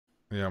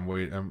Yeah, I'm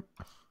waiting.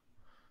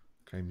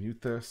 Okay,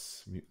 mute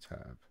this. Mute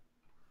tab.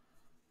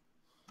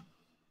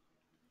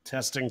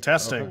 Testing.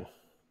 Okay.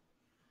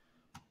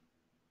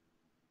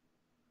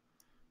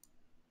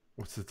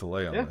 What's the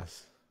delay on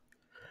this?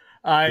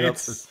 Yep.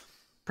 It's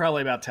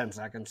probably about 10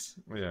 seconds.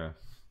 Yeah.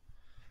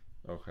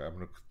 Okay, I'm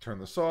going to turn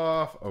this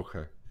off.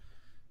 Okay.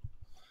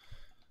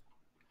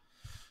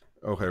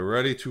 Okay,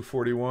 ready?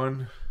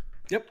 241.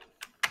 Yep.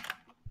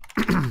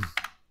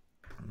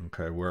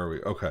 Okay, where are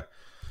we? Okay.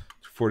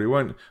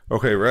 241.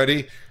 Okay,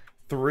 ready?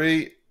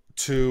 3,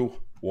 2,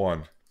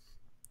 1.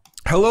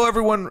 Hello,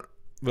 everyone.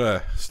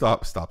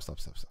 Stop. Let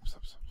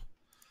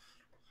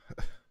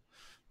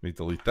me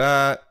delete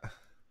that.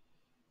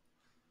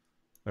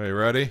 Are you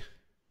ready?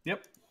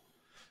 Yep.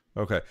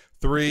 Okay.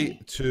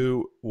 3,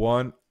 2,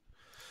 1.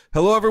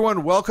 Hello,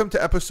 everyone. Welcome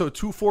to episode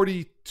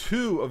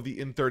 242 of the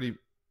In 30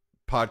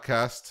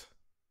 podcast.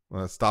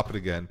 Let's stop it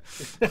again.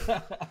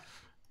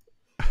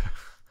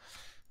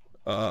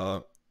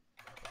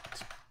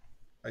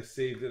 I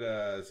saved it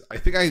as, I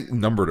think I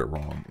numbered it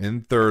wrong.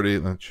 In 30.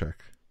 Let's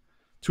check.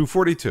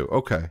 242.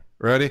 Okay.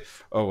 Ready?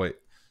 Oh, wait.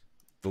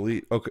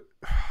 Delete. Okay.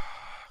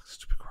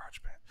 Stupid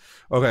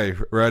GarageBand. Okay.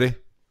 Ready?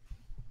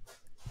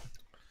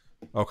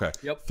 Okay.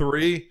 Yep.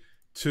 3,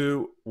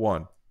 2,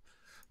 1.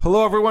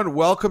 Hello, everyone.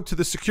 Welcome to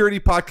the Security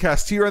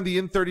Podcast here on the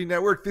In 30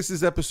 Network. This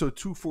is episode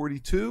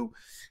 242,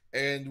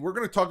 and we're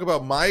going to talk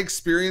about my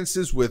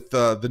experiences with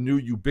the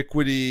new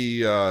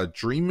Ubiquiti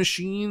Dream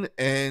Machine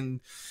and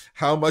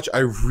how much I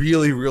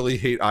really, really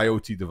hate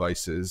IoT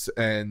devices.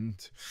 And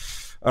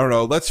I don't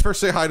know. Let's first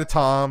say hi to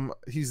Tom.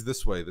 He's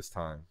this way this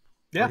time.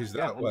 Yeah. Or he's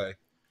that way.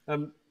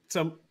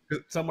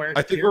 Somewhere.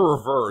 I think here. we're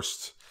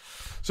reversed.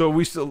 So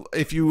we still,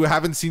 if you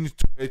haven't seen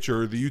Twitch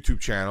or the YouTube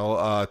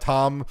channel,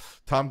 Tom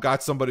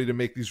got somebody to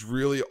make these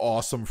really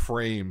awesome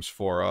frames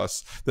for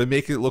us that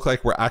make it look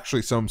like we're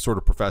actually some sort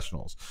of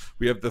professionals.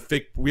 We have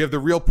the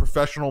real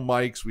professional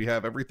mics. We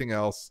have everything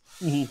else.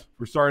 Mm-hmm.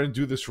 We're starting to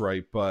do this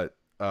right, but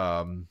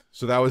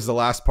so that was the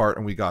last part,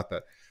 and we got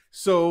that.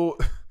 So,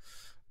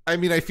 I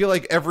mean, I feel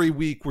like every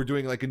week we're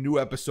doing like a new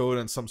episode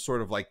on some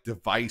sort of like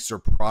device or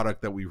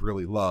product that we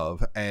really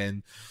love,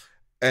 and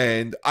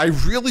I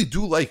really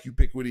do like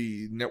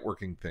Ubiquiti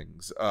networking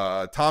things.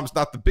 Tom's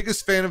not the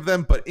biggest fan of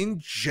them, but in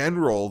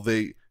general,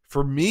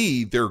 for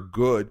me, they're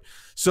good.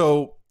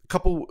 So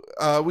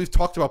we've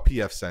talked about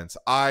pfSense.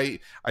 I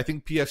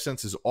think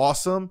pfSense is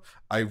awesome.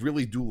 I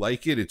really do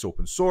like it. It's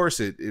open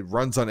source. It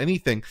runs on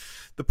anything.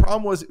 The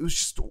problem was it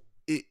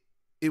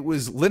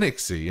was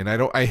Linuxy, and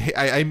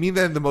I mean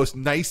that in the most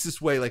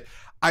nicest way. Like,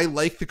 I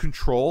like the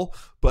control,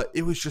 but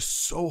it was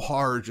just so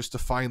hard just to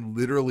find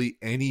literally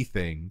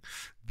anything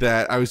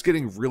that I was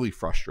getting really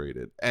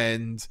frustrated,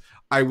 and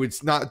I would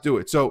not do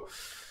it. So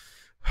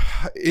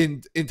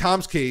in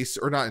Tom's case,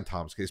 or not in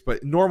Tom's case,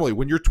 but normally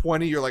when you're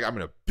 20, you're like, I'm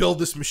going to build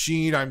this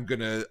machine. I'm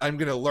going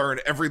to learn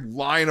every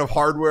line of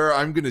hardware.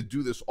 I'm going to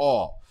do this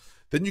all.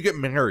 Then you get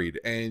married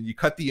and you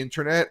cut the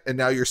internet, and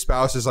now your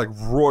spouse is like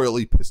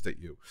royally pissed at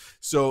you.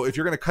 So if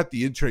you're going to cut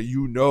the internet,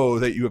 you know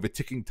that you have a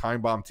ticking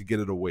time bomb to get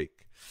it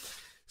awake.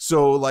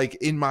 So like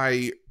in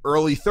my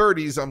early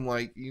 30s, I'm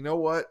like, you know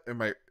what?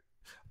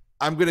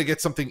 I'm going to get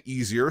something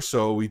easier.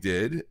 So we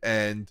did.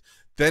 And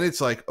then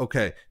it's like,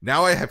 okay,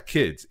 now I have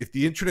kids. If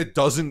the internet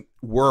doesn't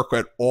work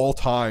at all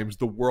times,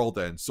 the world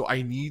ends. So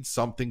I need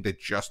something that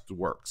just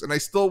works. And I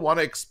still want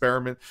to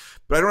experiment,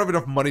 but I don't have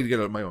enough money to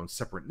get my own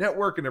separate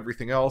network and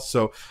everything else.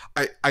 So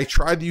I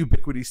tried the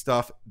Ubiquiti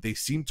stuff. They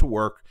seem to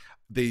work.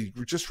 They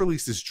just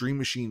released this Dream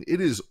Machine.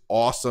 It is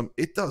awesome.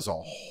 It does a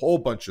whole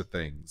bunch of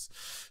things.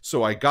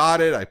 So I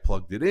got it. I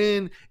plugged it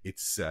in.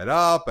 It's set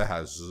up. It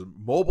has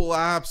mobile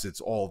apps.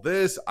 It's all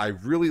this. I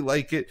really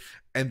like it.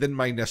 And then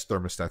my Nest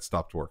thermostat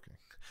stopped working.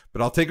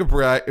 But I'll take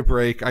a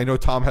break. I know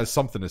Tom has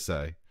something to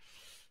say.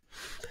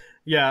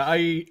 Yeah,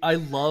 I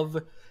love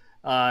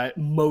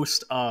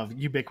most of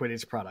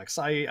Ubiquiti's products.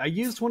 I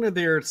used one of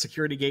their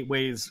security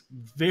gateways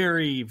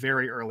very,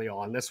 very early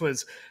on. This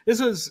was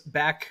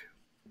back,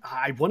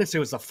 I want to say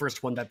it was the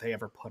first one that they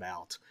ever put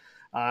out.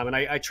 And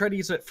I tried to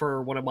use it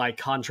for one of my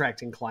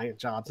contracting client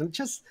jobs, and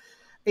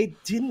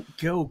it didn't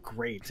go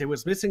great. It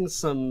was missing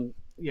some,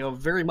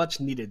 very much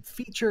needed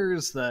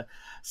features. The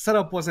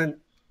setup wasn't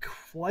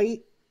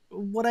quite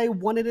what I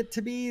wanted it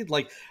to be.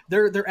 Like,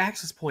 their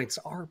access points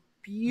are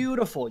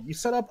beautiful. You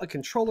set up a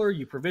controller,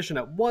 you provision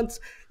it once,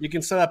 you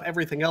can set up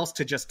everything else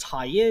to just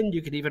tie in.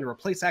 You can even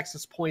replace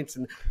access points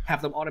and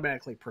have them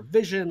automatically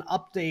provision,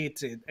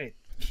 update. It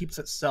keeps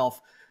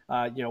itself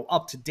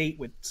up to date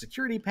with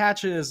security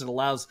patches. It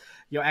allows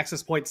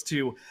access points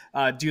to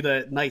do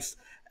the nice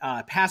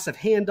passive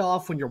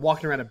handoff when you're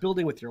walking around a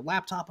building with your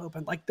laptop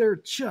open. Like, they're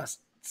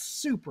just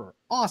super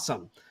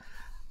awesome.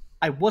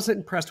 I wasn't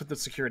impressed with the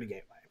security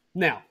gateway.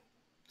 Now,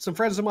 some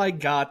friends of mine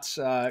got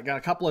a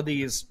couple of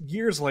these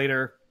years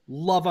later.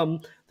 Love them.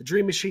 The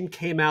Dream Machine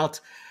came out.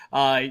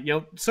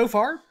 So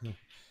far,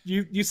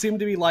 you seem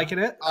to be liking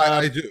it.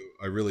 I do.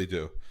 I really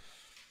do.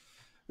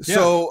 Yeah.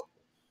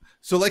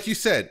 So like you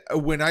said,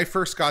 when I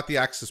first got the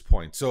access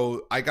point,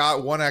 so I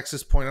got one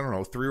access point, I don't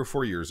know, 3 or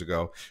 4 years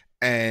ago,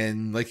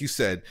 And like you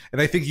said,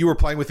 and I think you were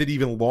playing with it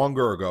even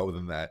longer ago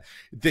than that,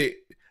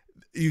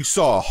 you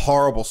saw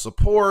horrible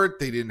support.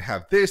 They didn't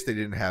have this, they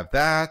didn't have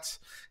that.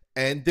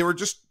 And they were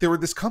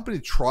this company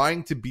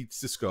trying to beat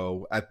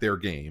Cisco at their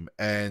game.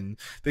 And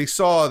they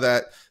saw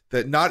that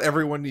not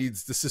everyone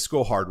needs the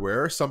Cisco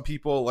hardware. Some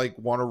people like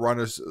want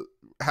to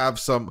have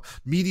some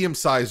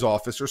medium-sized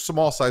office or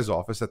small-sized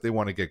office that they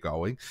want to get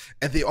going,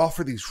 and they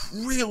offer these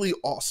really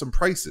awesome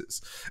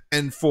prices.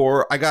 And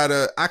I got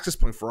an access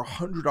point for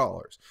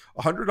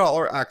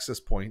 $100 access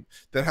point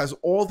that has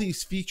all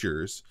these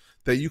features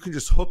that you can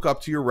just hook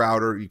up to your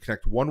router. You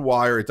connect one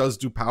wire. It does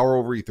do power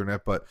over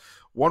Ethernet, but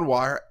one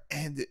wire,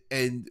 and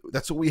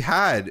that's what we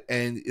had.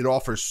 And it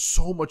offers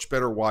so much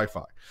better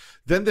Wi-Fi.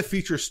 Then the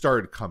features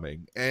started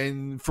coming,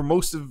 and for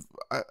most of,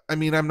 I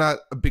mean, I'm not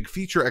a big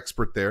feature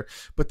expert there,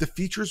 but the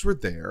features were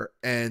there,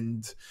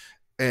 and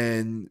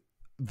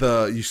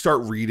you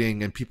start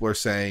reading, and people are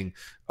saying,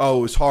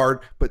 "Oh, it's hard,"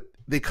 but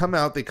they come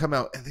out,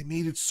 and they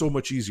made it so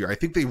much easier. I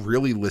think they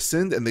really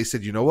listened, and they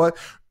said, "You know what?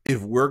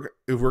 If we're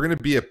going to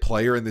be a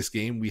player in this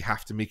game, we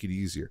have to make it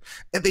easier,"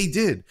 and they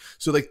did.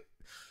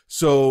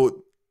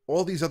 So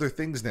all these other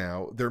things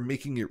now, they're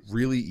making it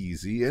really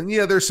easy. And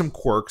yeah, there's some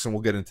quirks, and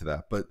we'll get into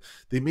that, but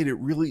they made it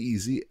really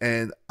easy.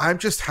 And I'm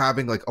just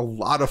having like a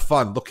lot of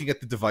fun looking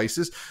at the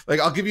devices. Like,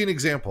 I'll give you an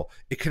example.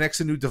 It connects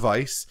a new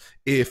device.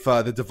 If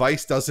the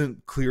device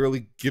doesn't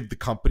clearly give the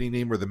company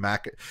name or the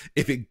MAC,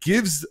 if it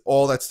gives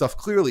all that stuff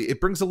clearly, it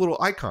brings a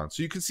little icon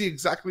so you can see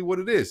exactly what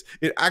it is.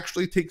 It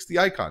actually takes the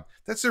icon.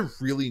 That's a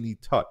really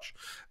neat touch.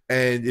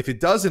 And if it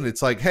doesn't,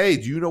 it's like, hey,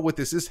 do you know what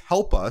this is?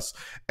 Help us.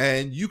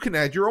 And you can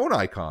add your own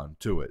icon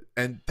to it.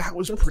 And that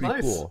was pretty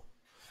nice. Cool.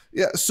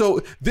 Yeah,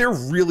 so they're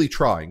really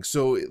trying.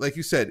 So like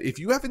you said, if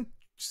you haven't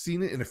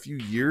seen it in a few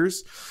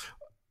years,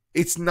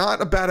 it's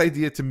not a bad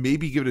idea to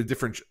maybe give it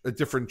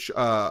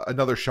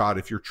another shot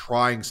if you're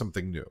trying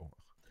something new.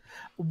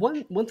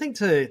 One thing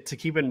to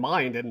keep in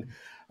mind,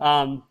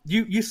 and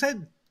you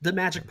said the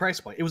magic price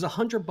point. It was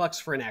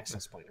 $100 for an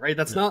access point, right?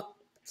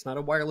 It's not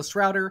a wireless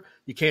router.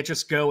 You can't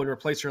just go and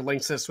replace your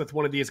Linksys with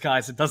one of these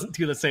guys. It doesn't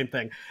do the same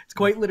thing. It's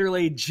quite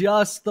literally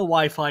just the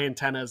Wi-Fi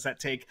antennas that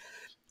take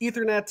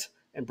Ethernet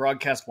and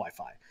broadcast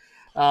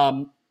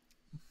Wi-Fi.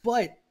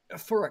 But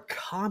for a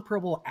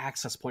comparable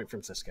access point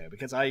from Cisco,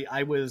 because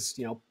I was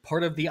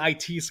part of the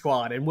IT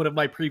squad in one of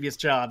my previous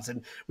jobs,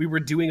 and we were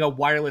doing a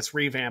wireless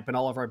revamp in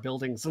all of our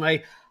buildings. And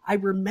I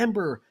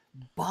remember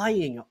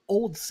buying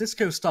old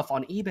Cisco stuff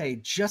on eBay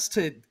just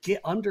to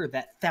get under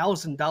that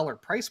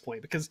 $1,000 price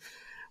point, because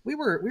we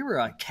were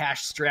a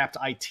cash-strapped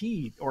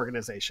IT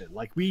organization.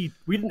 Like we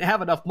didn't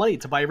have enough money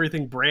to buy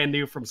everything brand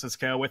new from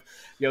Cisco with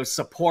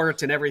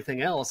support and everything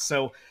else.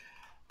 So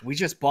we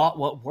just bought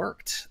what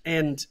worked.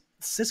 And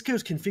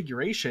Cisco's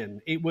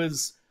configuration, it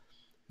was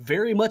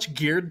very much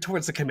geared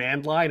towards the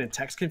command line and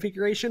text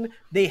configuration.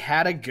 They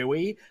had a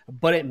GUI,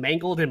 but it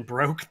mangled and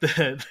broke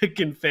the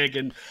config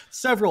in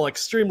several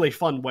extremely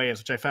fun ways,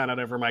 which I found out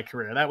over my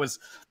career. That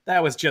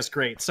was just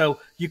great. So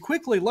you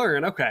quickly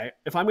learn, okay,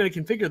 if I'm going to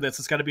configure this,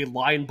 it's got to be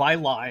line by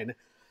line,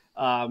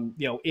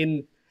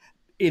 in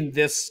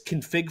this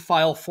config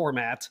file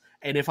format.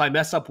 And if I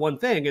mess up one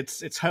thing,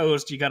 it's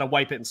hosed. You got to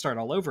wipe it and start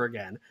all over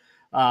again.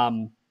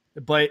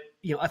 But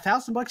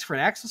 $1,000 for an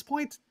access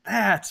point,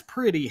 that's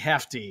pretty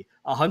hefty.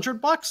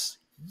 $100?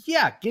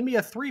 Yeah, give me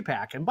a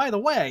 3-pack. And by the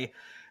way,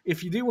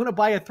 if you do want to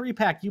buy a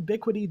 3-pack,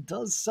 Ubiquiti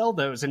does sell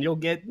those, and you'll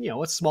get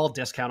a small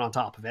discount on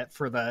top of it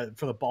for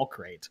the bulk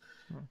rate.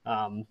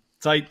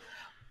 So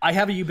I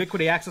have a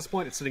Ubiquiti access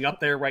point. It's sitting up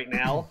there right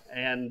now,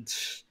 and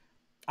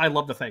I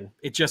love the thing.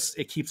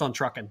 It keeps on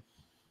trucking.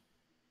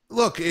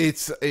 Look,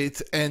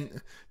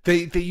 and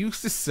they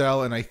used to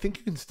sell, and I think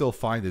you can still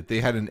find it. They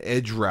had an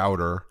edge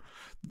router.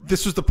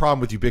 This was the problem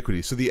with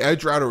Ubiquiti. So the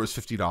edge router was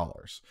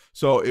 $50.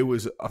 So it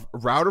was a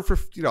router for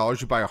 $50.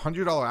 You buy a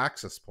 $100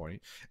 access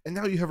point, and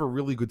now you have a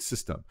really good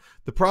system.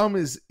 The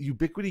problem is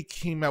Ubiquiti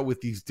came out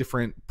with these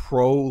different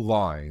pro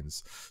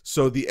lines.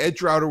 So the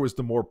edge router was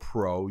the more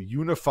pro.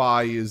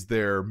 Unify is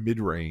their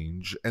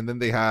mid-range, and then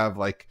they have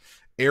like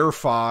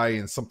AirFi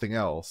and something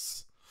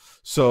else.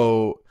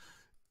 So,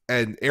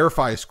 and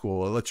AirFi is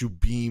cool. It lets you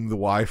beam the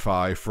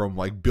Wi-Fi from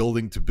like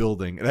building to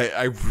building. And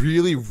I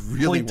really,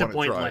 really want to try.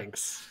 Point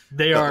links.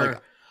 They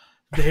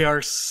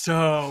are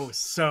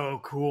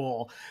so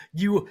cool.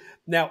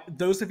 Now,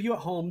 those of you at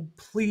home,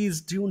 please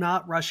do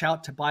not rush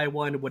out to buy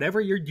one.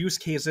 Whatever your use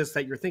case is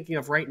that you're thinking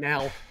of right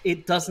now,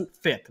 it doesn't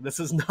fit. This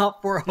is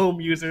not for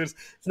home users.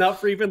 It's not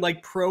for even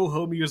like pro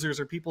home users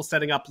or people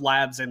setting up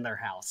labs in their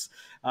house.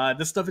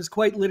 This stuff is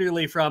quite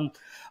literally from,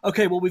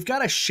 okay, well, we've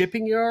got a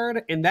shipping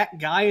yard, and that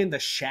guy in the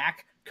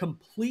shack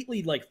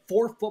completely like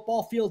 4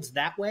 football fields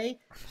that way,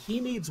 he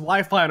needs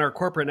Wi-Fi on our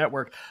corporate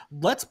network.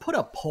 Let's put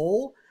a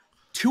pole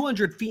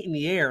 200 feet in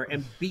the air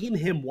and beam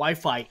him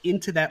Wi-Fi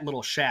into that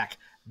little shack.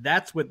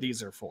 That's what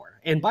these are for.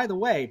 And by the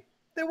way,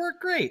 they work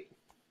great.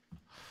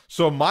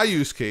 So my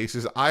use case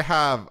is I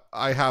have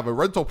a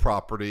rental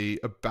property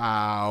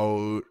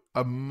about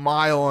 1.5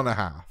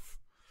 miles.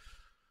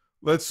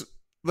 Let's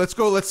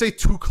say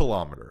 2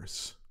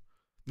 kilometers.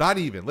 Not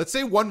even. Let's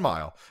say 1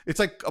 mile. It's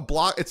like a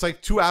block. It's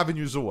like 2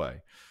 avenues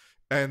away,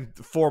 and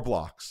 4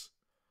 blocks.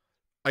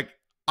 Like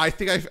I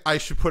think I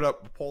should put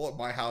up a pole at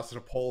my house and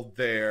a pole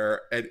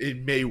there, and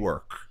it may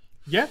work.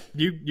 Yeah,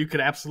 you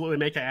could absolutely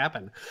make it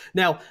happen.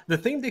 Now, the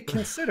thing to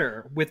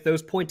consider with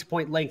those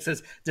point-to-point links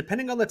is,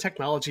 depending on the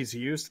technologies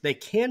used, they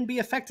can be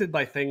affected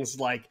by things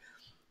like,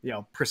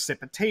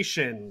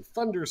 precipitation,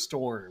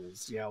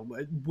 thunderstorms,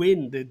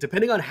 wind.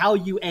 Depending on how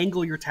you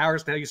angle your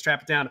towers and how you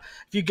strap it down,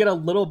 if you get a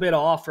little bit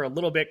off or a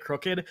little bit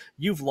crooked,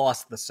 you've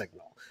lost the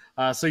signal.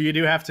 So you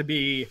do have to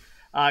be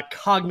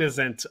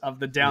cognizant of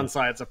the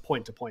downsides of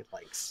point-to-point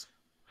links.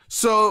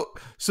 So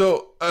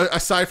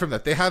aside from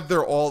that,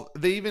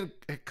 they even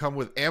come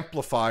with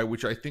Amplify,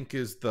 which I think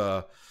is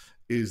the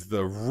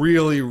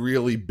really,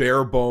 really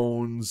bare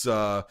bones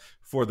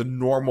for the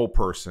normal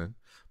person.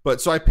 But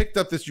so I picked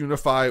up this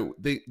Unify.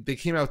 They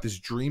came out with this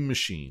Dream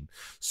Machine.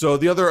 So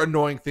the other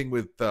annoying thing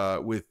with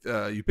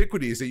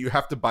Ubiquiti is that you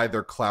have to buy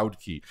their cloud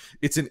key.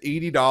 It's an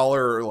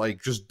 $80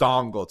 like just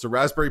dongle. It's a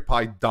Raspberry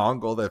Pi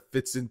dongle that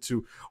fits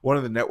into one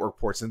of the network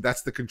ports, and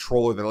that's the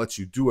controller that lets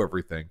you do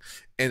everything.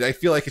 And I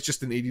feel like it's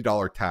just an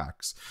 $80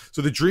 tax.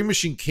 So the Dream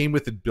Machine came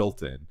with it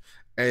built in,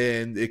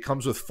 and it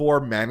comes with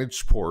 4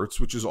 managed ports,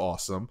 which is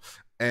awesome.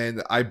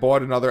 And I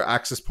bought another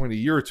access point a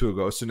year or two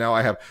ago. So now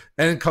I have,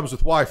 and it comes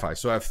with Wi-Fi.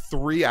 So I have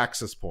 3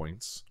 access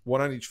points,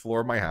 1 on each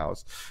floor of my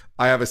house.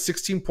 I have a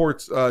 16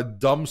 port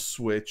dumb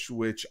switch,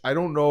 which I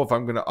don't know if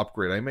I'm going to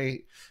upgrade.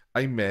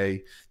 I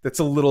may. That's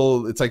a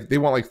little, it's like they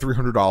want like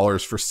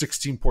 $300 for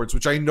 16 ports,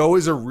 which I know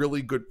is a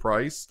really good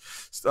price.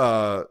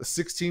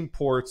 16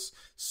 ports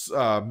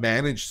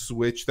managed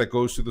switch that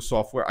goes through the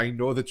software. I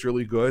know that's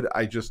really good.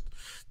 I just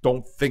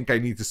don't think I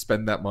need to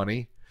spend that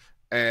money.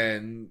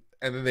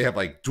 And then they have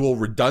like dual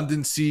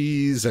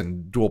redundancies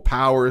and dual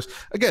powers.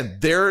 Again,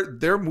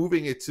 they're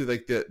moving it to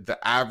like the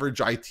average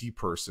IT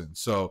person.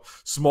 So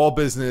small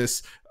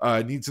business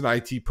needs an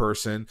IT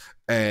person,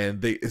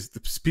 and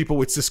people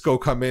with Cisco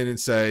come in and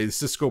say the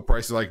Cisco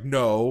price is like,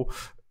 no,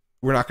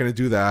 we're not going to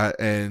do that,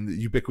 and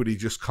Ubiquiti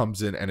just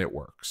comes in and it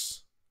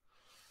works.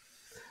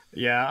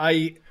 Yeah,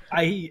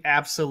 I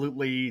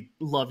absolutely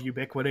love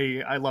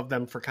Ubiquiti. I love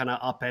them for kind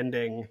of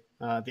upending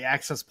the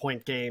access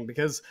point game,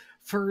 because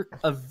for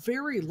a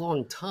very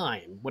long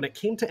time, when it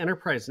came to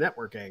enterprise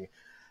networking,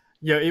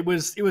 it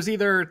was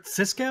either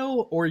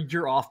Cisco or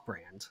you're off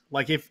brand.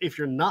 Like if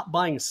you're not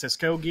buying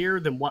Cisco gear,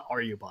 then what are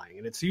you buying?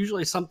 And it's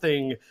usually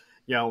something,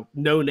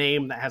 no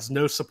name that has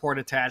no support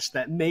attached,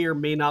 that may or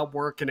may not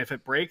work. And if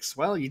it breaks,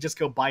 well, you just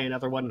go buy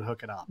another one and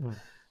hook it up.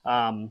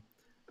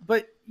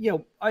 But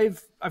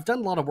I've done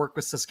a lot of work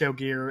with Cisco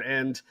gear,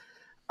 and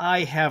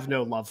I have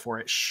no love for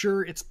it.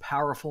 Sure, it's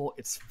powerful,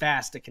 it's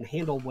fast, it can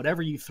handle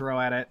whatever you throw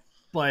at it,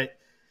 but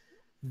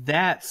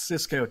that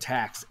Cisco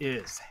tax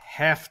is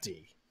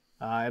hefty,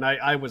 and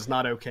I was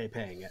not okay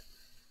paying it.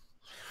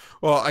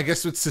 Well, I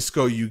guess with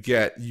Cisco, you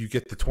get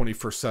the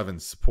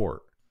 24/7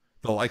 support.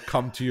 They'll like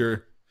come to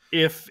your.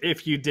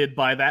 If you did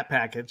buy that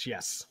package,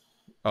 yes.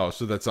 Oh,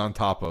 so that's on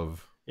top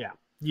of. Yeah.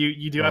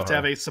 You do have to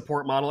have a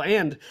support model,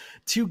 and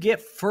to get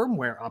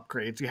firmware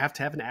upgrades, you have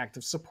to have an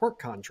active support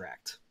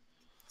contract.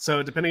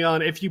 So depending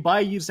on if you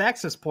buy a used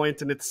access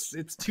point and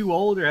it's too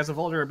old or has a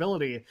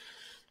vulnerability,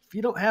 if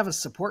you don't have a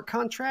support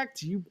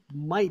contract, you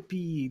might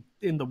be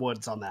in the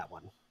woods on that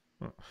one.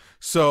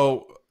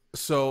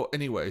 So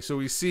anyway, so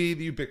we see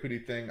the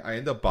Ubiquiti thing. I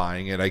end up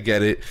buying it. I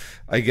get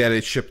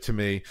it shipped to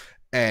me.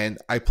 And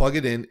I plug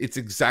it in. It's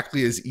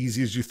exactly as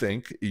easy as you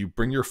think. You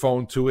bring your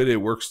phone to it. It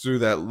works through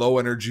that low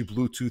energy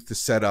Bluetooth to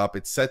set up.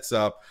 It sets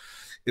up.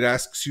 It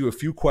asks you a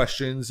few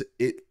questions.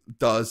 It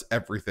does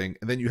everything.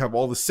 And then you have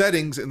all the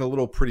settings in the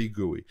little pretty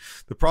GUI.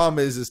 The problem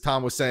is, as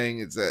Tom was saying,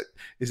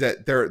 is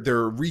that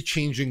they're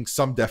rechanging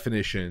some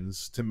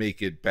definitions to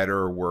make it better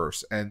or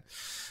worse. And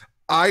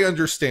I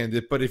understand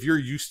it, but if you're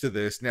used to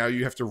this, now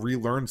you have to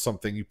relearn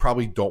something. You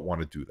probably don't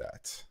want to do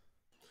that.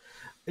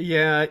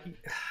 Yeah.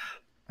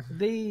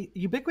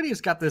 Ubiquiti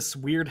has got this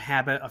weird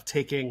habit of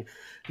taking,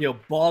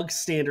 bog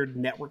standard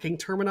networking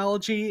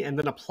terminology and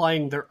then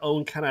applying their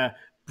own kind of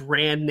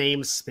brand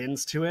name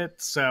spins to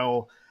it.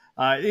 So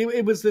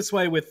it was this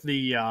way with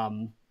the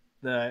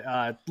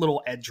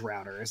little edge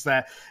router. Is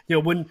that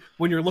when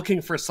you're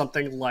looking for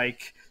something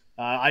like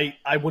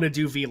I want to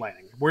do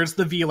VLANing. Where's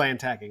the VLAN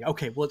tagging?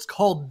 Okay, well it's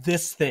called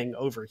this thing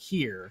over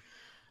here.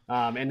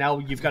 And now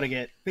you've got to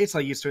get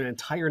basically used to an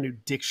entire new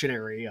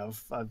dictionary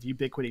of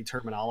Ubiquiti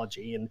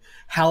terminology and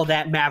how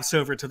that maps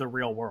over to the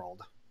real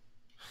world.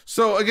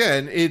 So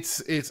again,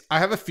 it's I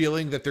have a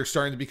feeling that they're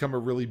starting to become a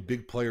really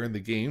big player in the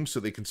game,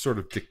 so they can sort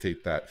of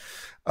dictate that.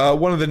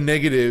 One of the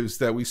negatives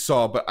that we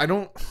saw, but I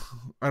don't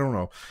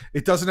know.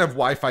 It doesn't have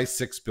Wi-Fi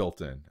 6 built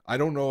in. I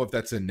don't know if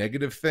that's a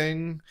negative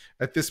thing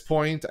at this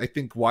point. I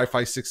think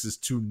Wi-Fi 6 is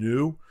too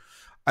new.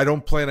 I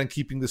don't plan on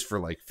keeping this for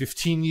like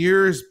 15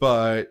 years,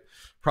 but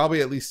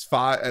probably at least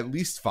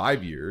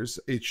 5 years.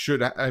 It should,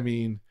 but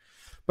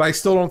I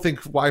still don't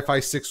think Wi-Fi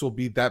 6 will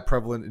be that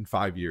prevalent in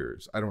 5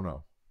 years. I don't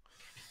know.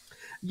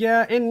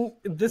 Yeah, and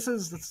this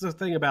is the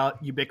thing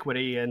about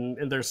Ubiquiti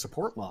and their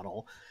support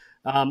model.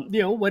 When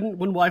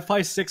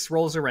Wi-Fi 6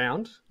 rolls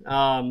around,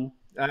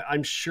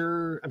 I'm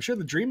sure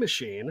the Dream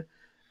Machine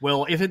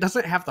will, if it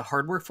doesn't have the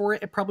hardware for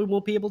it, it probably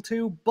won't be able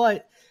to.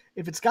 But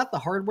if it's got the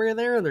hardware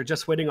there and they're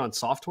just waiting on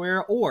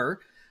software, or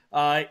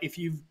if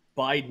you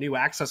buy new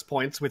access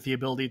points with the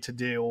ability to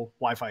do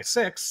Wi-Fi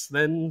 6,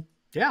 then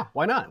yeah,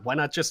 why not? Why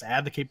not just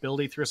add the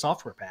capability through a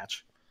software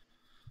patch?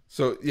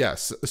 So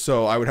yes,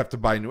 so I would have to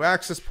buy new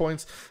access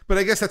points, but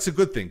I guess that's a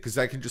good thing because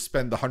I can just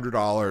spend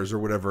 $100 or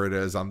whatever it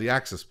is on the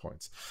access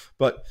points.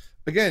 But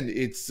again,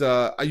 it's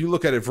you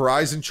look at it.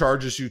 Verizon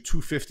charges you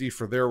 $250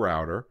 for their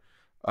router.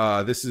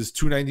 This is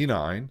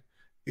 $299.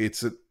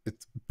 It's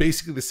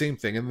basically the same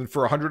thing, and then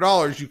for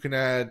 $100 you can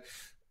add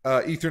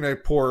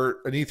Ethernet port,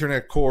 an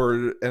Ethernet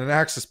cord, and an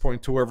access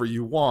point to whoever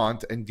you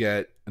want, and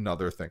get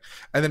another thing.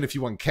 And then if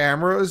you want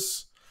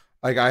cameras.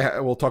 Like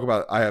we'll talk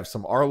about, I have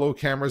some Arlo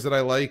cameras that I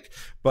like,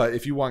 but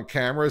if you want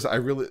cameras,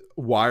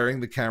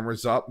 wiring the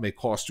cameras up may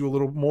cost you a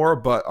little more,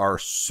 but are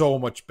so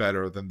much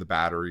better than the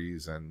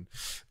batteries and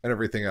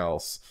everything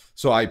else.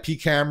 So IP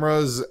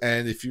cameras,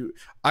 and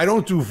I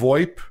don't do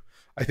VoIP.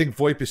 I think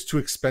VoIP is too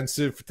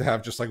expensive to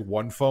have just like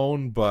one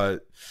phone,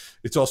 but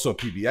it's also a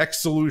PBX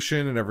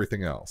solution and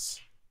everything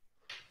else.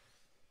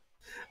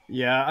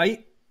 Yeah,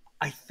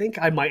 I think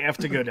I might have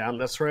to go down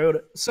this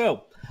road.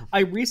 So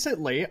I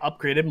recently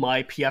upgraded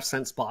my PF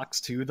Sense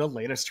box to the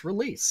latest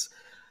release.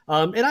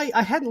 And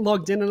I hadn't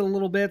logged in a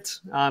little bit.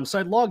 So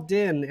I logged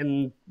in,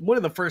 and one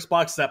of the first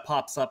boxes that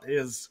pops up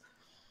is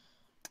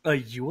a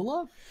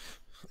EULA.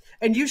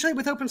 And usually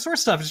with open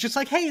source stuff, it's just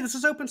like, hey, this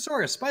is open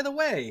source. By the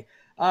way,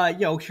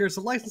 here's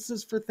the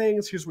licenses for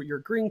things. Here's what you're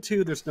agreeing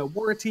to. There's no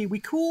warranty.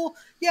 We cool?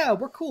 Yeah,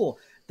 we're cool.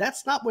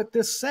 That's not what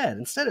this said.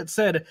 Instead, it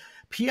said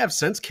PF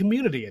Sense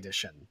Community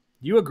Edition.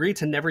 You agree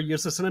to never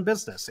use this in a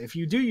business. If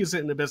you do use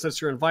it in a business,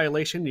 you're in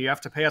violation. You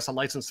have to pay us a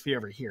license fee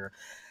over here.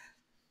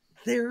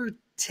 They're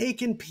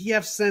taking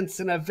PF Sense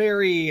in a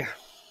very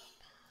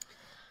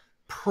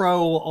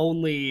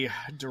pro-only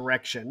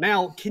direction.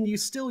 Now, can you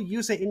still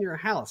use it in your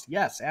house?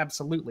 Yes,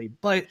 absolutely.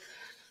 But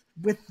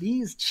with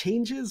these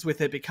changes,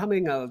 with it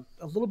becoming a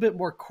little bit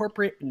more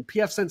corporate, and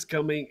PF Sense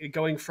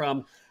going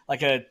from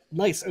like a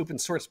nice open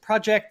source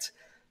project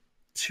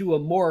to a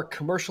more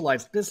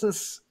commercialized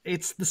business,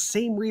 it's the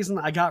same reason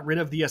I got rid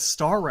of the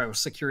Astaro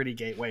security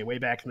gateway way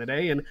back in the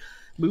day and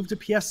moved to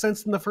PF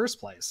Sense in the first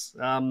place.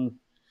 I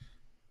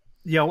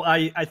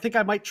think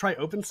I might try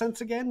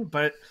OpenSense again,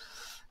 but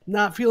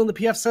not feeling the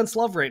PF Sense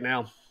love right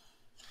now.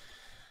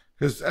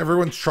 Because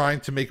everyone's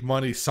trying to make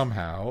money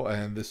somehow,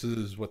 and this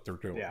is what they're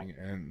doing. Yeah.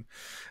 And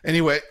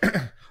anyway,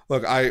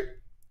 look,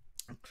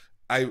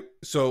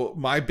 so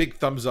my big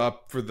thumbs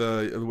up for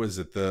the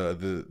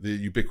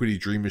Ubiquiti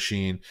Dream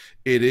Machine.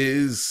 It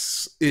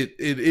is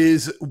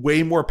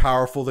way more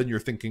powerful than you're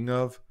thinking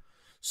of.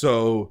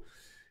 So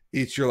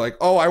you're like,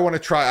 oh, I want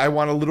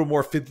a little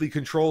more fiddly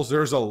controls.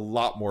 There's a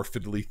lot more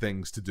fiddly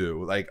things to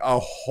do, like a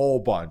whole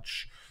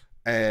bunch.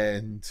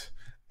 And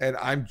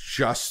I'm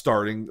just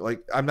starting,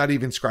 like, I'm not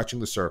even scratching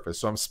the surface.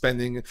 So I'm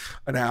spending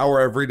an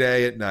hour every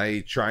day at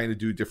night trying to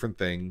do different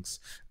things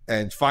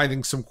and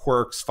finding some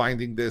quirks,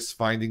 finding this,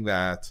 finding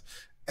that.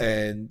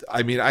 And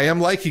I mean, I am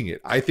liking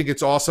it. I think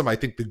it's awesome. I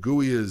think the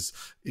GUI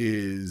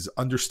is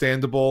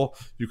understandable.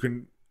 You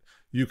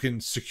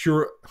can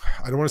secure,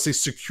 I don't want to say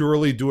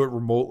securely do it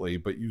remotely,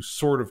 but you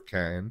sort of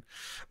can.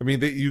 I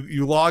mean,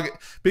 you log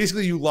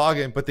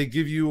in, but they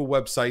give you a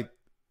website.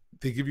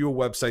 They give you a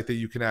website that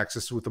you can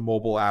access with the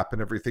mobile app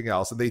and everything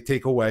else, and they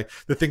take away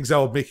the things that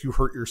will make you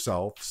hurt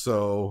yourself.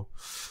 So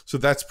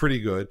that's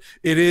pretty good.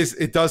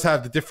 It does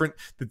have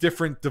the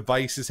different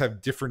devices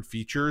have different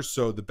features.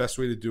 So the best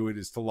way to do it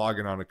is to log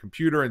in on a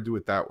computer and do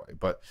it that way.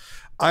 But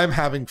I'm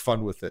having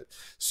fun with it.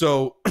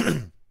 So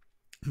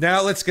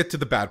now let's get to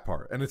the bad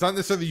part, and it's not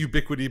necessarily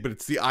Ubiquiti, but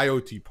it's the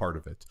IoT part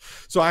of it.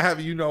 So I have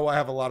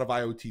a lot of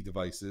IoT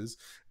devices,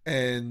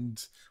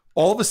 and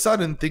all of a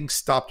sudden things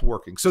stopped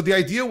working. So the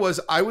idea was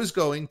I was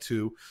going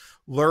to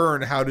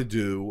learn how to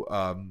do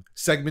a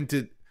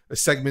segmented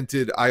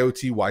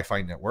IoT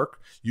Wi-Fi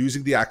network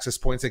using the access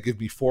points that give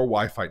me 4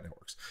 Wi-Fi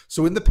networks.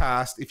 So in the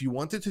past, if you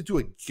wanted to do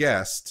a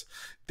guest,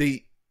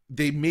 they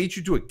made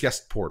you do a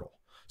guest portal.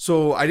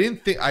 So I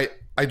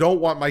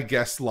don't want my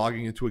guests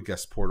logging into a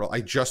guest portal.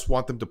 I just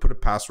want them to put a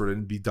password in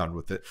and be done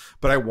with it.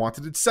 But I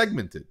wanted it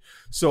segmented.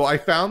 So I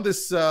found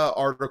this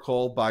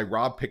article by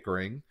Rob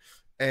Pickering,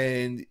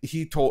 and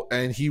we're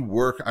going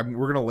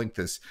to link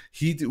this.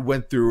 He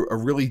went through a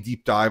really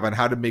deep dive on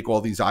how to make all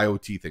these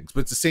IoT things, but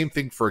it's the same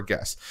thing for a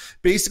guest.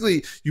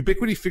 Basically,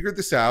 Ubiquiti figured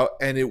this out,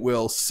 and it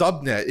will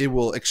subnet. It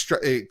will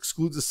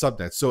exclude the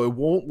subnet, so it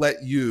won't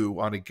let you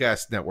on a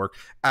guest network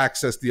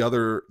access the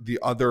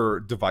other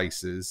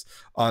devices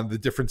on the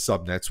different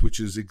subnets,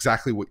 which is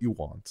exactly what you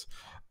want.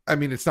 I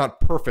mean, it's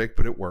not perfect,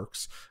 but it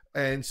works.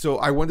 And so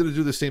I wanted to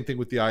do the same thing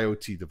with the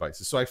IoT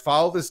devices. So I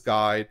followed this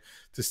guide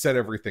to set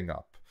everything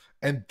up.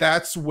 And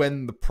that's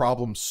when the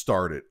problem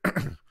started.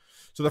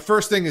 So the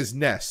first thing is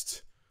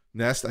Nest.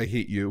 Nest, I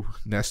hate you.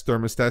 Nest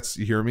thermostats,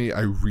 you hear me?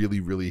 I really,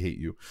 really hate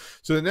you.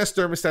 So the Nest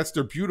thermostats,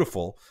 they're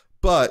beautiful,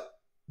 but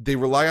they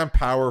rely on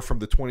power from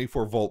the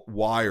 24-volt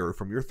wire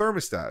from your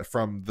thermostat,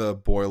 from the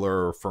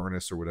boiler or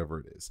furnace or whatever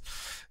it is.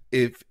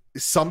 If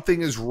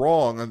something is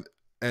wrong,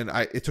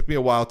 it took me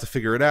a while to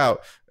figure it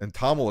out, and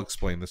Tom will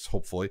explain this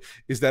hopefully,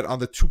 is that on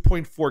the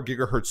 2.4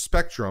 gigahertz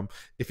spectrum,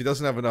 if it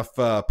doesn't have enough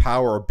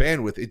power or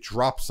bandwidth, it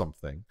drops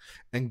something.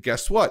 And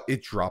guess what?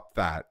 It dropped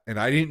that. And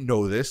I didn't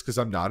know this because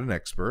I'm not an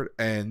expert.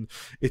 And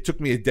it took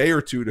me a day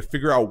or two to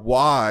figure out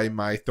why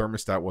my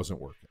thermostat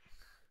wasn't working.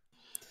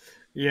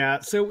 Yeah,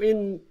 so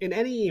in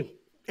any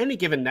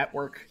given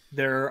network,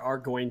 there are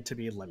going to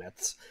be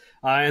limits,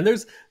 and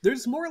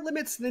there's more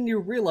limits than you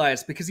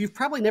realize because you've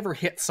probably never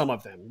hit some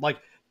of them. Like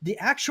the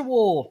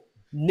actual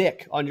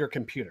NIC on your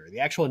computer, the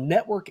actual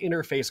network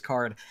interface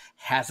card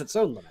has its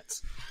own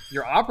limits.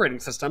 Your operating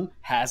system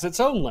has its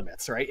own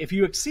limits, right? If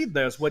you exceed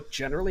those, what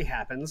generally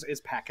happens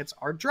is packets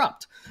are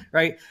dropped,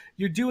 right?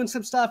 You're doing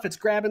some stuff, it's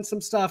grabbing some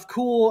stuff,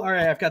 cool, all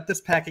right, I've got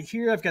this packet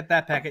here, I've got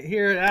that packet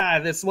here,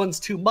 this one's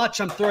too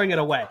much, I'm throwing it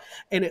away.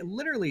 And it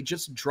literally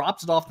just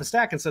drops it off the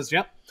stack and says,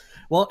 yep,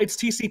 well, it's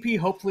TCP,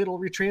 hopefully it'll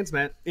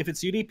retransmit. If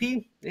it's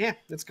UDP,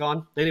 it's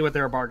gone. They knew what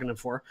they were bargaining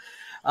for.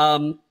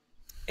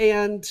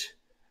 And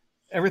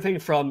everything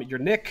from your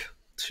NIC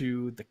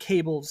to the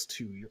cables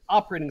to your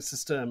operating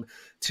system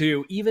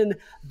to even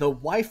the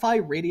Wi-Fi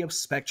radio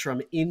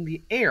spectrum in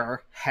the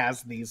air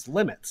has these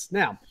limits.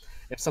 Now,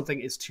 if something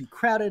is too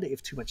crowded,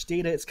 if too much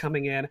data is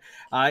coming in,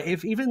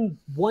 if even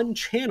one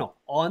channel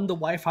on the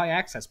Wi-Fi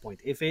access point,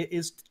 if it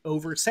is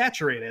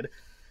oversaturated,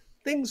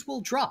 things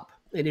will drop.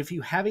 And if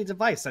you have a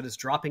device that is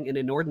dropping an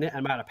inordinate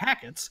amount of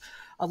packets,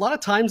 a lot of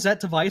times that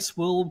device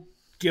will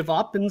give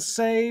up and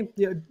say,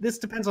 this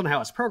depends on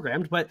how it's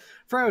programmed, but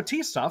for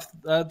IoT stuff,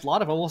 a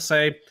lot of them will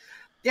say,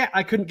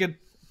 I couldn't get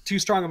too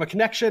strong of a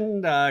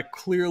connection.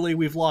 Clearly,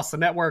 we've lost the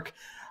network.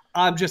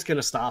 I'm just going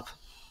to stop.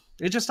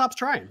 It just stops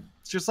trying.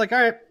 It's just like, all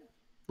right,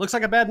 looks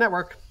like a bad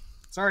network.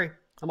 Sorry,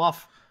 I'm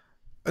off.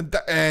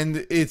 And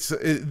in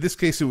this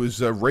case, it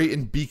was rate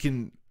and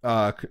beacon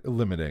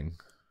limiting.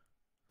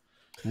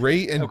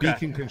 Rate and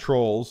beacon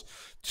controls,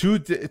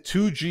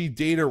 2G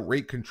data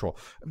rate control.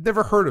 I've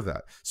never heard of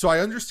that. So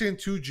I understand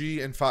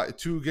 2G and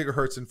 2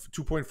 gigahertz and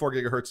 2.4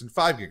 gigahertz and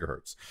 5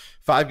 gigahertz.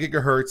 5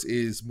 gigahertz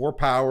is more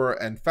power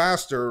and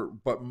faster,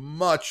 but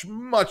much,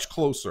 much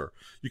closer.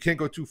 You can't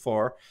go too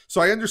far.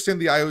 So I understand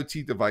the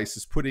IoT device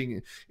is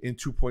putting in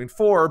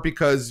 2.4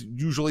 because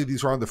usually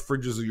these are on the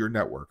fringes of your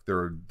network.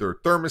 They're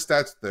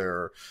thermostats,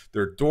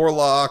 they're door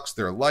locks,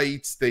 they're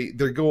lights. They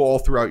go all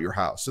throughout your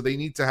house. So they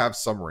need to have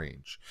some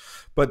range.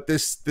 But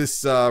this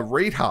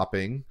rate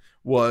hopping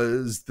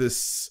was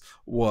this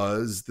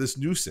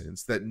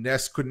nuisance that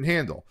Nest couldn't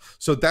handle.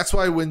 So that's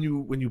why when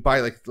you buy,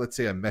 like, let's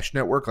say a mesh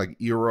network like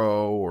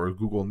Eero or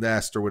Google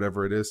Nest or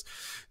whatever it is,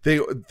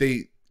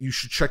 you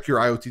should check your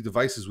IoT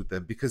devices with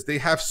them because they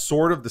have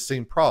sort of the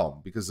same problem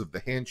because of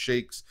the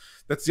handshakes.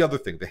 That's the other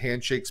thing, the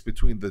handshakes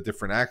between the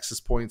different access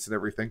points and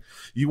everything.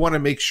 You want to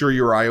make sure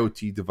your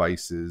IoT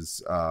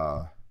devices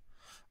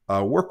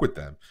work with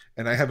them.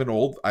 And I have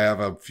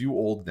a few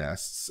old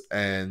Nests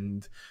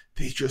and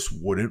they just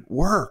wouldn't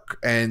work.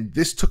 And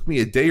this took me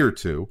a day or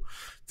two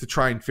to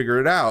try and figure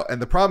it out.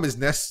 And the problem is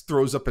Nest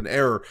throws up an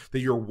error that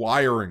your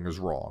wiring is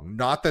wrong.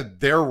 Not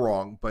that they're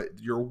wrong, but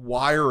your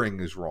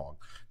wiring is wrong.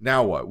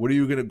 Now what? What are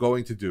you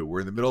going to do? We're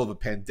in the middle of a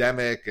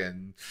pandemic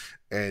and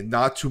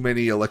not too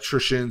many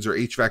electricians or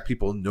HVAC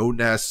people know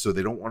Nest, so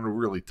they don't want to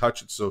really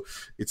touch it. So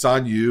it's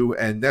on you.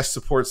 And Nest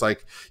support's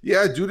like,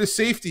 due to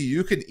safety,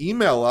 you can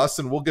email us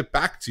and we'll get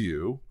back to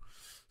you.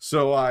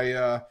 So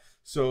I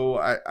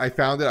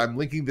found it. I'm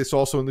linking this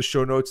also in the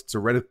show notes. It's a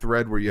Reddit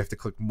thread where you have to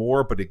click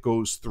more, but it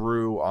goes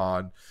through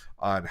on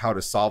how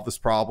to solve this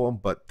problem.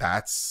 But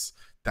that's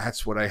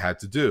what I had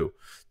to do.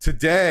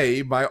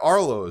 Today, my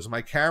Arlos,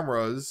 my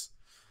cameras,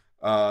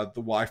 the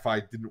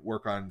Wi-Fi didn't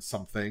work on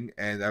something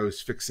and I was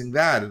fixing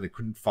that and I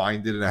couldn't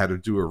find it and I had to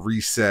do a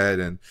reset,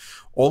 and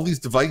all these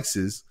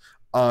devices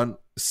on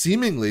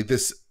seemingly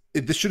this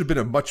should have been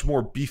a much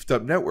more beefed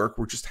up network.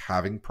 We're just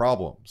having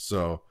problems.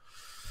 So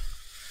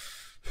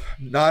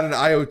not an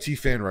IoT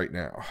fan right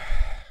now.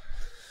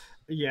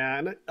 Yeah,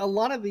 and a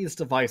lot of these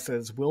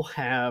devices will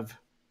have,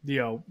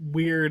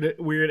 weird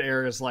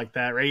errors like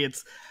that, right?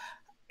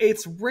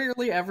 It's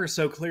rarely ever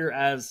so clear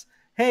as,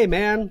 hey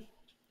man,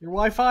 your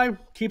Wi-Fi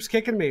keeps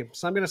kicking me,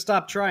 so I'm going to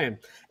stop trying.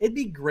 It'd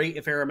be great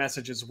if error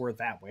messages were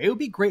that way. It would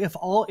be great if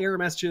all error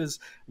messages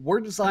were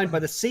designed by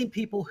the same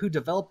people who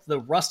developed the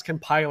Rust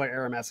compiler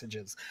error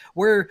messages,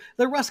 where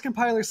the Rust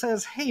compiler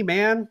says, hey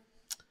man,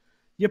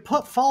 you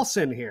put false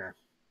in here.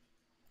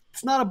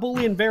 It's not a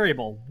Boolean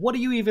variable. What are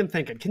you even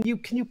thinking? Can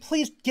you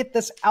please get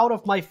this out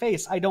of my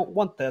face? I don't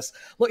want this.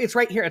 Look, it's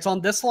right here. It's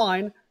on this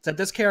line. It's at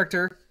this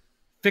character.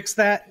 Fix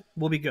that.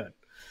 We'll be good.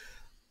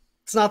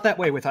 It's not that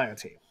way with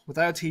IoT. With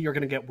IoT, you're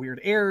going to get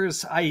weird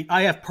errors. I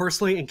have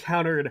personally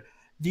encountered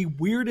the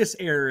weirdest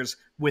errors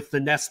with the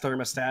Nest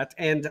thermostat,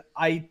 and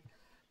I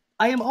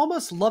am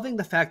almost loving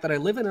the fact that I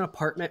live in an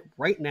apartment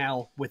right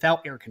now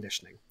without air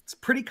conditioning. It's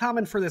pretty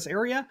common for this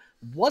area.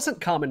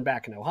 Wasn't common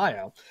back in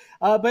Ohio.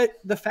 But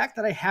the fact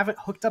that I haven't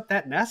hooked up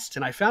that Nest,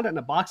 and I found it in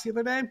a box the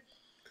other day,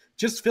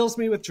 just fills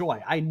me with joy.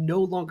 I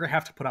no longer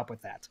have to put up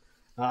with that.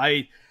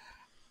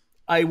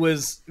 I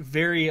was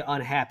very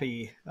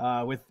unhappy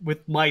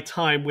with my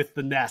time with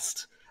the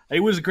Nest.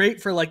 It was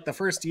great for like the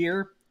first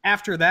year.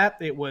 After that,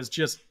 it was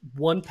just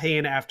one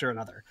pain after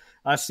another.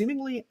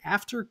 Seemingly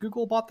after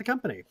Google bought the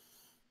company.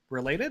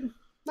 Related?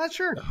 Not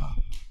sure.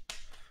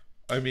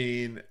 I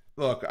mean,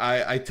 look,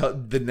 I tell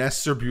the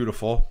Nests are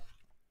beautiful.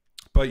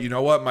 But you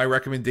know what? My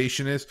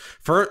recommendation is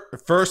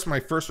my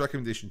first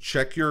recommendation: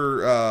 check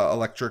your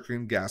electric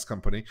and gas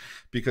company,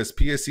 because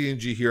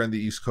PSE&G here on the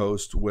East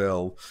Coast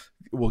will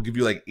give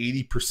you like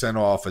 80%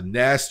 off a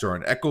Nest or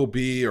an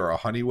Ecobee or a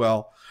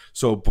Honeywell.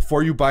 So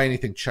before you buy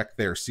anything, check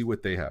there, see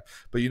what they have.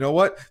 But you know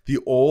what?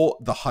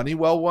 The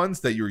Honeywell ones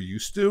that you're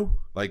used to,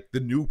 like the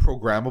new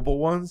programmable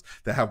ones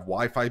that have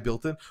Wi-Fi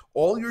built in,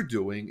 all you're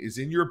doing is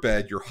in your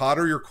bed, you're hot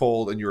or you're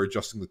cold, and you're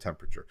adjusting the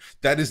temperature.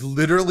 That is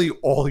literally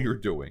all you're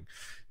doing.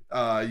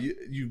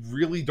 You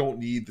really don't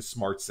need the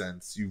smart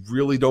sense. You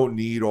really don't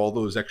need all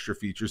those extra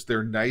features.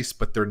 They're nice,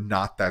 but they're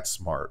not that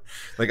smart.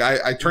 Like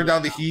I turn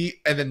down the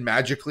heat and then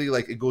magically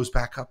like it goes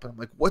back up. And I'm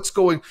like, what's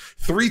going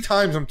 3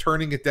 times I'm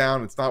turning it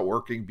down. It's not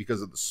working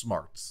because of the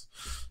smarts.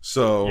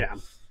 So yeah.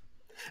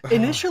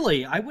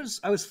 Initially, I was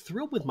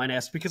thrilled with my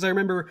Nest because I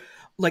remember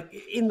like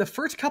in the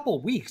first couple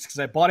of weeks, because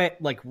I bought it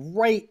like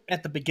right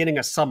at the beginning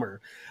of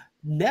summer,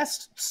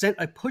 Nest sent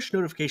a push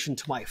notification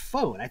to my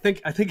phone. I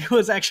think it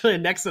was actually a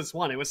Nexus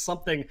 1. It was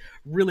something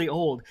really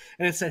old.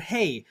 And it said,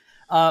 hey,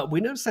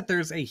 we noticed that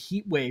there's a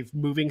heat wave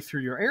moving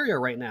through your area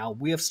right now.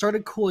 We have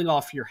started cooling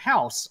off your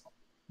house,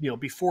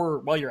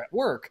 while you're at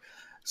work.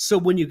 So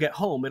when you get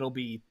home, it'll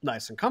be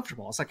nice and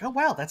comfortable. It's like, oh,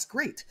 wow, that's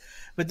great.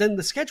 But then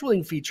the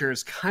scheduling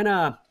features kind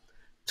of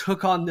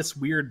took on this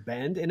weird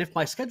bend. And if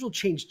my schedule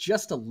changed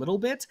just a little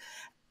bit,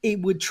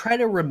 it would try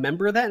to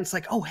remember that. And it's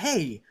like, oh,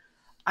 hey,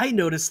 I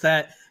noticed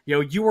that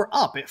you were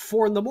up at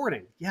 4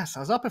 a.m. Yes, I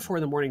was up at 4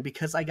 a.m.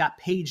 because I got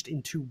paged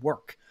into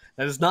work.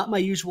 That is not my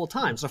usual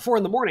time. So 4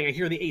 a.m, I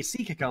hear the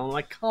AC kick on. I'm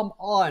like, come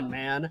on,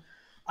 man.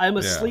 I'm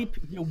asleep.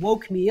 Yeah. You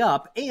woke me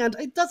up, and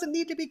it doesn't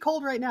need to be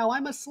cold right now.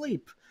 I'm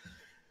asleep.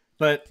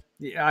 But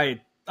I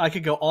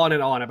could go on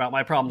and on about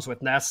my problems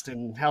with Nest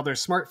and how their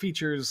smart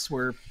features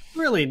were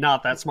really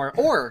not that smart,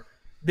 or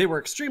they were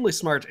extremely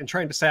smart and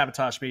trying to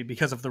sabotage me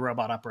because of the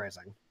robot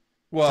uprising.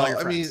 Well,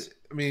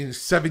 I mean,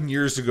 7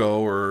 years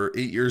ago or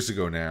 8 years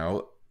ago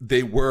now,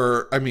 they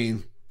were,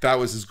 that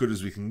was as good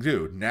as we can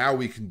do. Now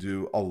we can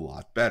do a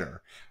lot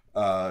better.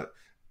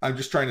 I'm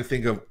just trying to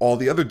think of all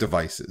the other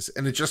devices.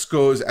 And it just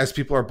goes, as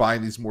people are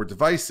buying these more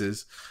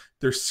devices,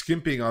 they're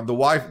skimping on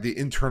the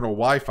internal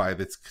Wi-Fi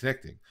that's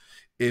connecting.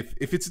 If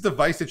it's a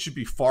device that should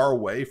be far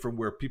away from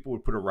where people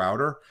would put a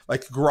router,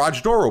 like a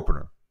garage door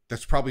opener,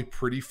 that's probably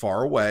pretty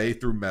far away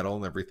through metal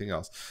and everything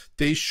else.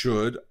 They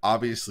should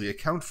obviously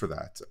account for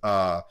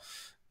that.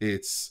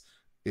 It's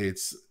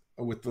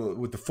with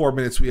the 4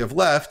 minutes we have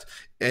left,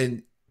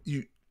 and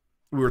we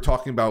were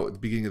talking about at the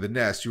beginning of the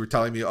Nest. You were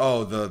telling me,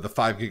 oh, the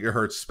 5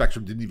 gigahertz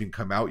spectrum didn't even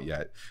come out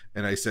yet,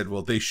 and I said,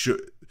 well, they should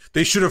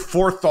have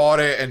forethought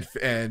it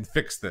and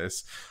fixed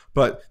this.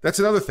 But that's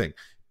another thing.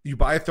 You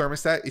buy a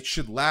thermostat, it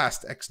should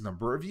last X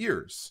number of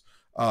years.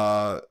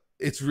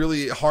 It's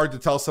really hard to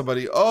tell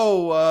somebody,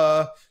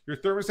 oh, your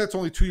thermostat's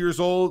only 2 years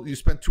old. You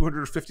spent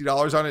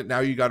 $250 on it. Now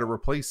you got to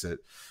replace it.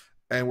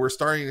 And we're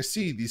starting to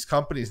see these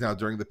companies now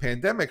during the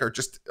pandemic are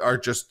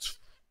just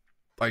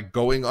like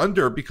going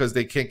under because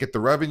they can't get the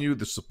revenue,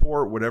 the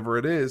support, whatever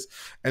it is.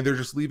 And they're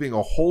just leaving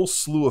a whole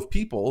slew of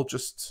people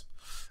just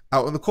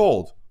out in the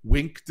cold.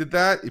 Wink did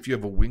that. If you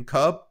have a Wink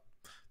hub,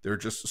 they're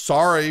just,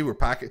 sorry, we're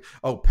packing.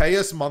 Oh, pay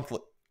us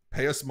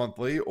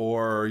monthly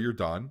or you're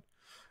done.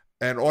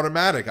 And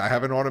automatic, I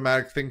have an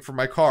automatic thing for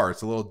my car.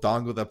 It's a little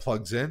dongle that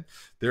plugs in.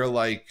 They're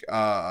like,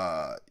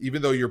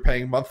 even though you're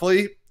paying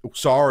monthly,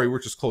 sorry,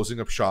 we're just closing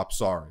up shop,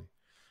 sorry.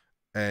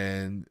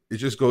 And it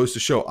just goes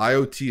to show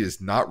IoT is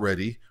not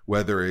ready,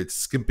 whether it's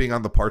skimping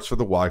on the parts for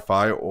the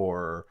Wi-Fi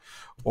or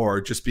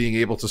just being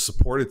able to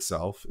support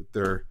itself.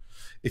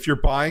 If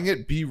you're buying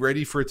it, be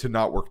ready for it to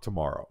not work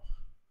tomorrow.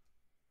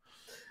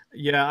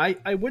 Yeah,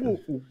 I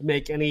wouldn't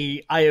make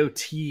any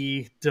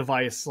IoT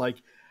device like,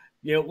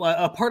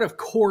 a part of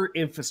core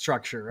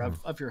infrastructure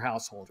of your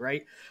household,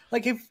 right?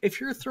 Like if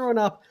you're throwing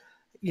up,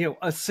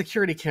 a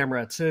security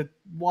camera to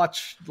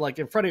watch like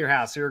in front of your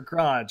house or your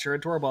garage or a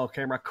doorbell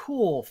camera,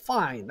 cool,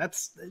 fine.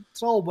 It's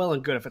all well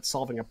and good if it's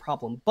solving a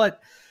problem,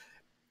 but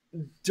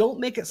don't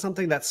make it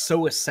something that's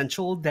so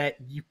essential that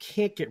you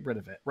can't get rid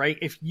of it, right?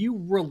 If you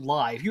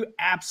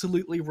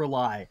absolutely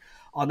rely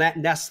on that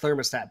Nest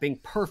thermostat being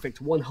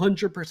perfect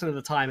 100% of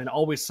the time and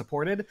always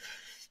supported,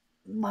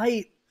 you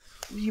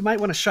might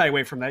want to shy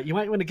away from that. You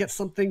might want to get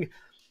something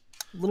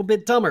a little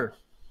bit dumber,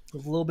 a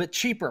little bit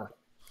cheaper,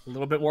 a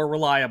little bit more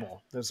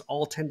reliable. Those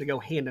all tend to go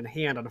hand in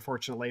hand,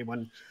 unfortunately,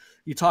 when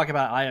you talk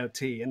about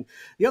IoT. And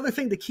the other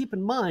thing to keep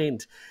in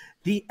mind,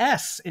 the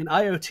S in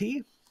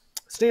IoT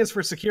stands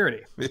for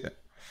security.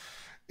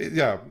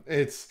 Yeah.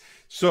 It's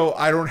so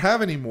I don't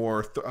have any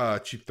more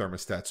cheap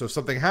thermostats. So if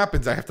something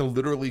happens, I have to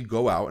literally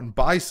go out and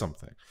buy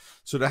something.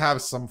 So to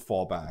have some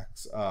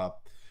fallbacks,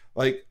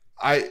 like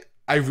I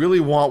really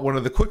want one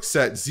of the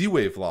Quickset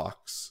Z-Wave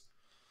locks,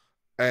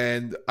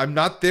 and I'm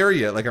not there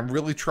yet. Like, I'm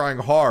really trying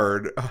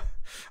hard.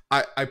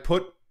 I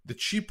put the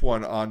cheap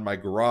one on my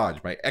garage,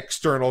 my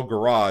external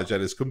garage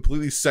that is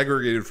completely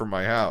segregated from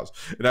my house,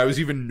 and I was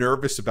even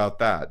nervous about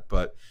that.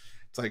 But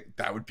it's like,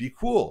 that would be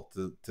cool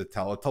to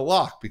tell it to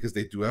lock, because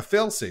they do have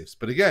fail safes.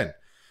 But again,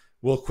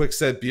 will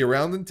Quickset be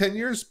around in 10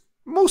 years?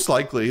 Most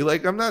likely.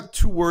 Like, I'm not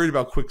too worried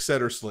about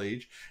Quickset or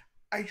Slage.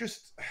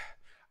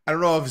 I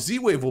don't know if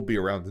Z-Wave will be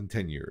around in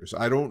 10 years.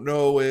 I don't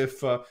know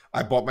if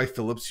I bought my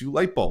Philips Hue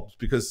light bulbs,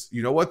 because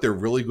you know what? They're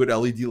really good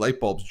LED light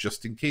bulbs,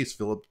 just in case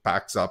Philips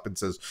backs up and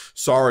says,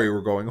 sorry,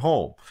 we're going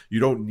home. You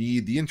don't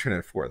need the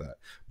internet for that.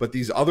 But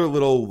these other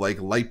little like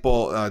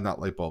not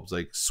light bulbs,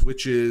 like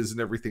switches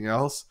and everything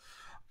else,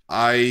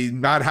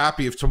 I'm not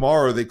happy if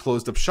tomorrow they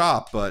closed up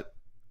shop, but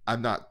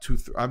I'm not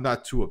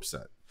too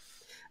upset.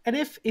 And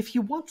if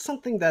you want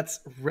something that's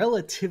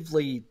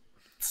relatively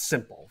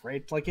simple,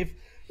 right? Like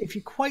if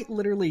you quite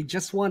literally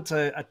just want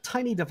a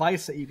tiny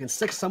device that you can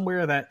stick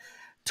somewhere that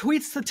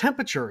tweets the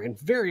temperature in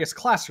various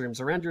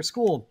classrooms around your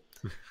school,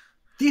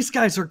 these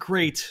guys are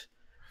great.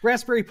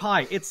 Raspberry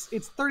Pi, it's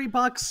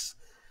 $30.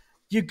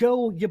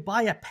 You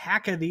buy a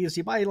pack of these,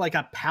 you buy like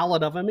a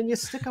pallet of them, and you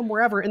stick them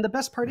wherever. And the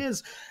best part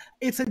is,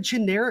 it's a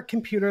generic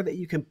computer that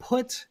you can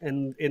put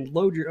and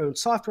load your own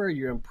software,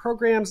 your own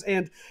programs,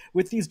 and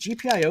with these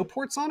GPIO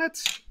ports on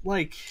it,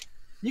 like,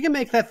 you can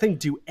make that thing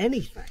do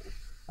anything.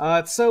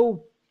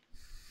 So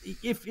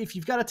if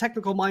you've got a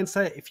technical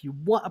mindset, if you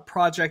want a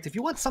project, if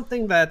you want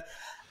something that,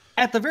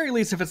 at the very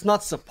least, if it's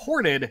not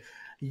supported,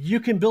 you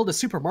can build a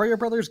Super Mario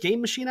Brothers game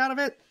machine out of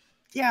it,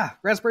 yeah,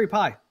 Raspberry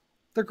Pi.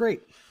 They're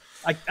great.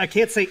 I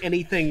can't say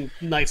anything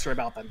nicer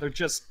about them. They're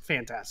just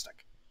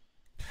fantastic.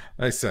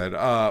 I said,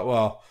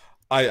 well,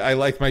 I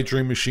like my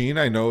Dream Machine.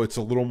 I know it's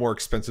a little more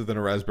expensive than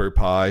a Raspberry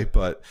Pi,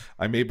 but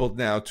I'm able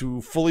now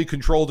to fully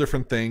control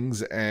different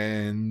things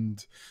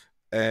and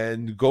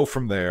go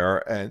from there.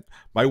 And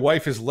my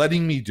wife is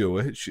letting me do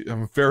it.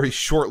 I'm very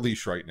short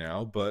leash right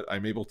now, but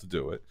I'm able to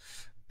do it,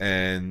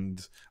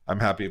 and I'm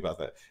happy about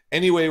that.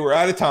 Anyway, we're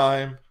out of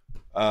time.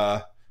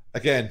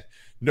 Again,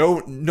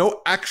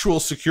 no actual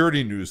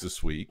security news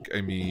this week.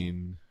 I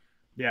mean,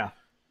 yeah,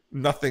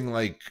 nothing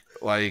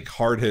like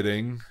hard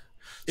hitting.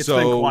 It's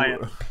been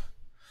quiet.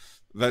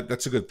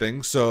 That's a good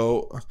thing.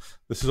 So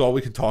this is all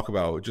we can talk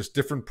about, just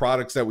different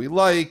products that we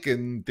like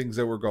and things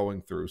that we're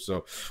going through.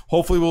 So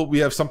hopefully we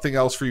have something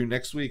else for you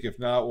next week. If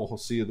not, we'll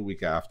see you the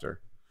week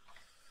after.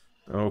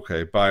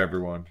 Okay, bye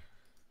everyone.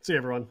 See you,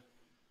 everyone.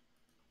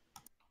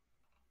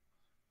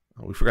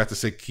 Oh, we forgot to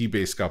say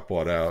Keybase got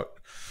bought out.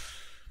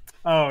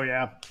 Oh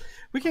yeah,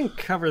 we can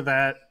cover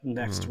that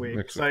next week.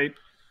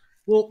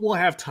 We'll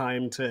have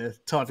time to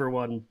tell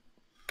everyone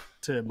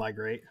to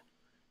migrate.